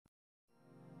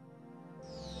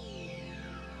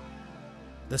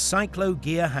The CYCLO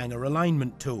gear hanger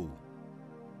alignment tool.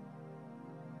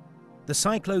 The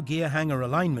CYCLO gear hanger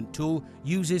alignment tool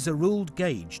uses a ruled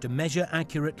gauge to measure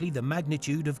accurately the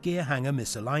magnitude of gear hanger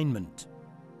misalignment.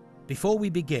 Before we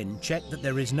begin, check that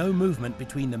there is no movement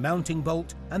between the mounting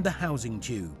bolt and the housing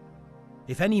tube.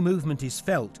 If any movement is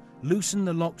felt, loosen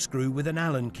the lock screw with an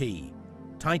Allen key.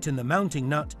 Tighten the mounting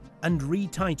nut and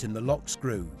re-tighten the lock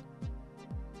screw.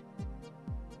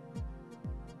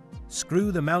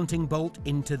 Screw the mounting bolt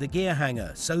into the gear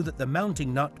hanger so that the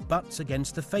mounting nut butts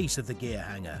against the face of the gear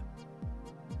hanger.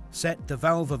 Set the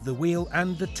valve of the wheel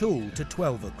and the tool to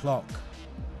 12 o'clock.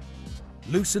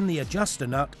 Loosen the adjuster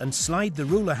nut and slide the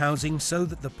ruler housing so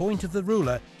that the point of the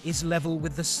ruler is level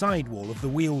with the sidewall of the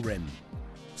wheel rim.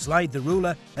 Slide the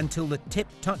ruler until the tip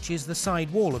touches the side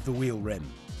wall of the wheel rim.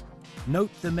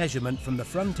 Note the measurement from the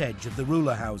front edge of the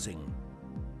ruler housing.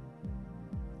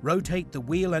 Rotate the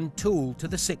wheel and tool to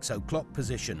the 6 o'clock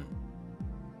position.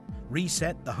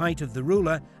 Reset the height of the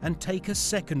ruler and take a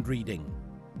second reading.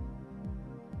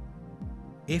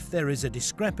 If there is a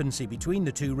discrepancy between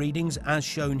the two readings as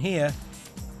shown here,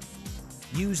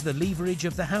 use the leverage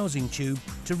of the housing tube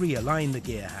to realign the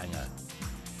gear hanger.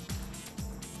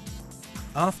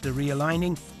 After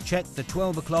realigning, check the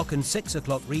 12 o'clock and 6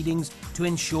 o'clock readings to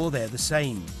ensure they're the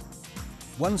same.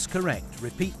 Once correct,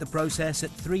 repeat the process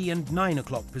at 3 and 9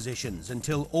 o'clock positions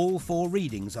until all 4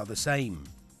 readings are the same.